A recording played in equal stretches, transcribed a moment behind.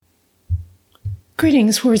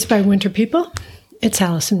Greetings, Words by Winter people. It's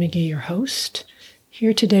Allison McGee, your host,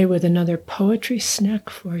 here today with another poetry snack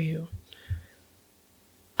for you.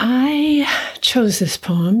 I chose this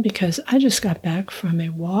poem because I just got back from a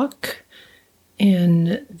walk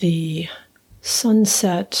in the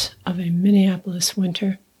sunset of a Minneapolis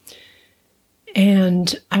winter.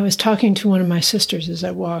 And I was talking to one of my sisters as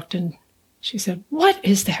I walked, and she said, "What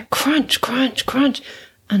is that crunch, crunch, crunch?"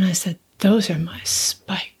 And I said, "Those are my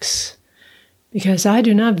spikes, because I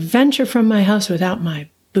do not venture from my house without my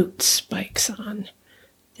boot spikes on.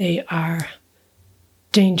 They are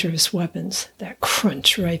dangerous weapons that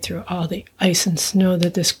crunch right through all the ice and snow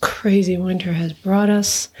that this crazy winter has brought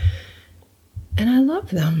us. And I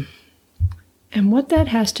love them. And what that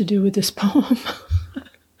has to do with this poem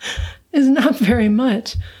is not very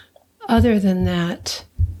much, other than that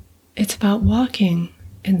it's about walking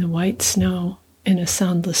in the white snow in a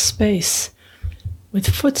soundless space with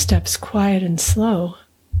footsteps quiet and slow,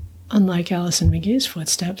 unlike Allison McGee's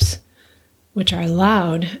footsteps, which are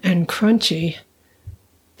loud and crunchy,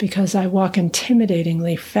 because I walk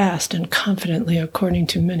intimidatingly fast and confidently, according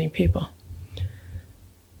to many people.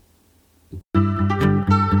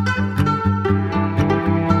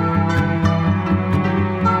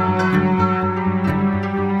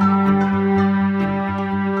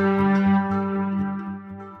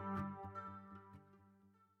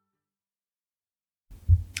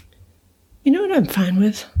 You know what I'm fine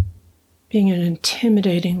with? Being an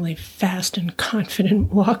intimidatingly fast and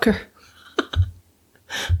confident walker.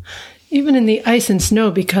 Even in the ice and snow,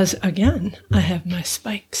 because, again, I have my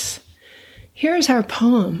spikes. Here's our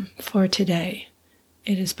poem for today.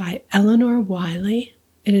 It is by Elinor Wylie.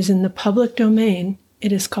 It is in the public domain.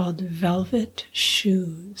 It is called Velvet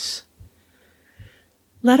Shoes.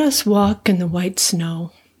 Let us walk in the white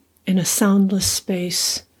snow, in a soundless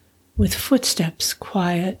space, with footsteps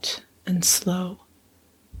quiet and slow,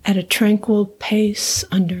 at a tranquil pace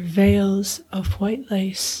under veils of white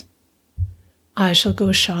lace. I shall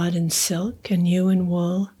go shod in silk and you in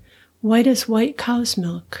wool, white as white cow's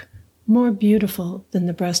milk, more beautiful than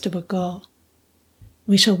the breast of a gull.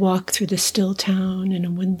 We shall walk through the still town in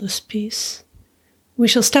a windless peace. We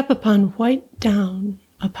shall step upon white down,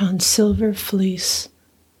 upon silver fleece,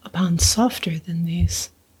 upon softer than these.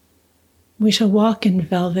 We shall walk in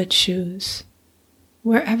velvet shoes.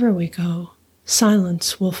 Wherever we go,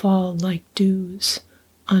 silence will fall like dews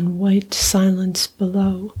on white silence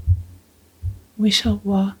below. We shall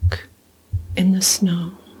walk in the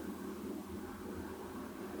snow.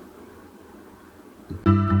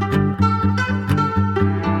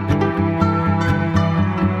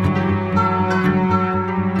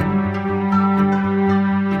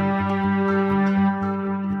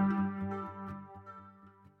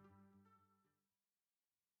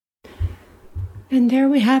 And there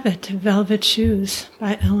we have it, Velvet Shoes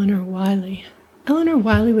by Elinor Wylie. Elinor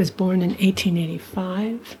Wylie was born in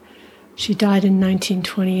 1885. She died in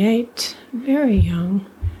 1928, very young.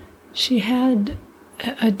 She had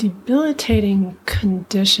a debilitating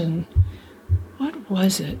condition. What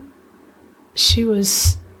was it? She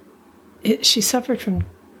suffered from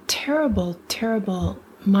terrible, terrible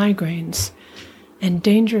migraines and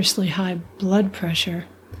dangerously high blood pressure.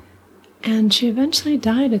 And she eventually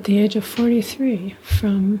died at the age of 43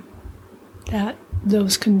 from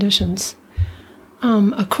those conditions.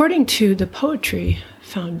 According to the Poetry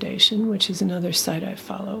Foundation, which is another site I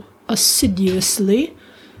follow assiduously,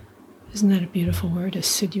 isn't that a beautiful word,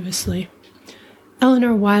 assiduously?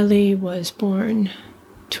 Elinor Wylie was born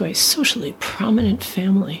to a socially prominent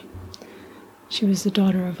family. She was the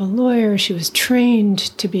daughter of a lawyer. She was trained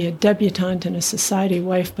to be a debutante and a society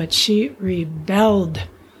wife, but she rebelled.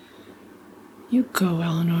 You go,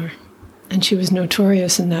 Elinor. And she was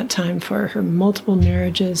notorious in that time for her multiple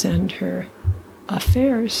marriages and her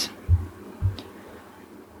affairs.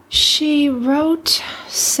 She wrote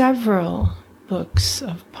several books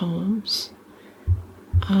of poems.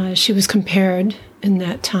 She was compared in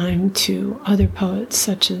that time to other poets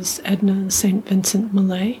such as Edna St. Vincent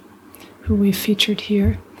Millay, who we featured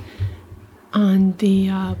here on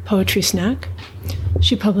the Poetry Snack.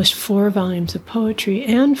 She published 4 volumes of poetry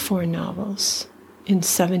and 4 novels in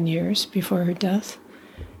 7 years before her death,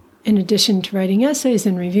 in addition to writing essays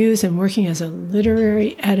and reviews and working as a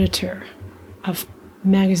literary editor of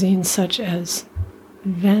magazines such as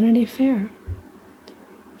Vanity Fair.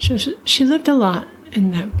 She lived a lot in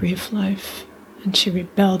that brief life, and she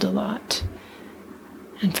rebelled a lot.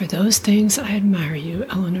 And for those things, I admire you,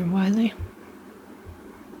 Elinor Wylie.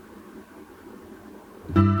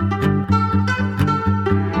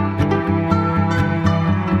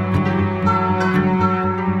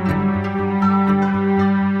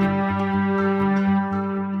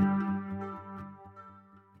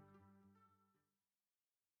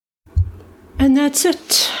 that's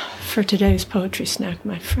it for today's Poetry Snack,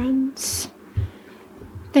 my friends.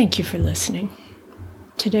 Thank you for listening.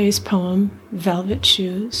 Today's poem, Velvet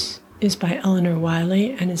Shoes, is by Elinor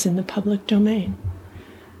Wylie and is in the public domain.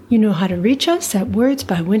 You know how to reach us at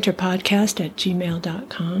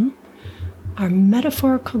wordsbywinterpodcast@gmail.com. Our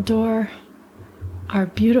metaphorical door, our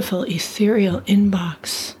beautiful ethereal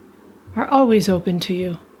inbox are always open to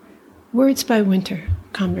you. Words by Winter,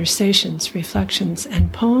 conversations, reflections,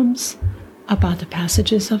 and poems about the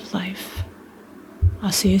passages of life.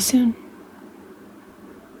 I'll see you soon.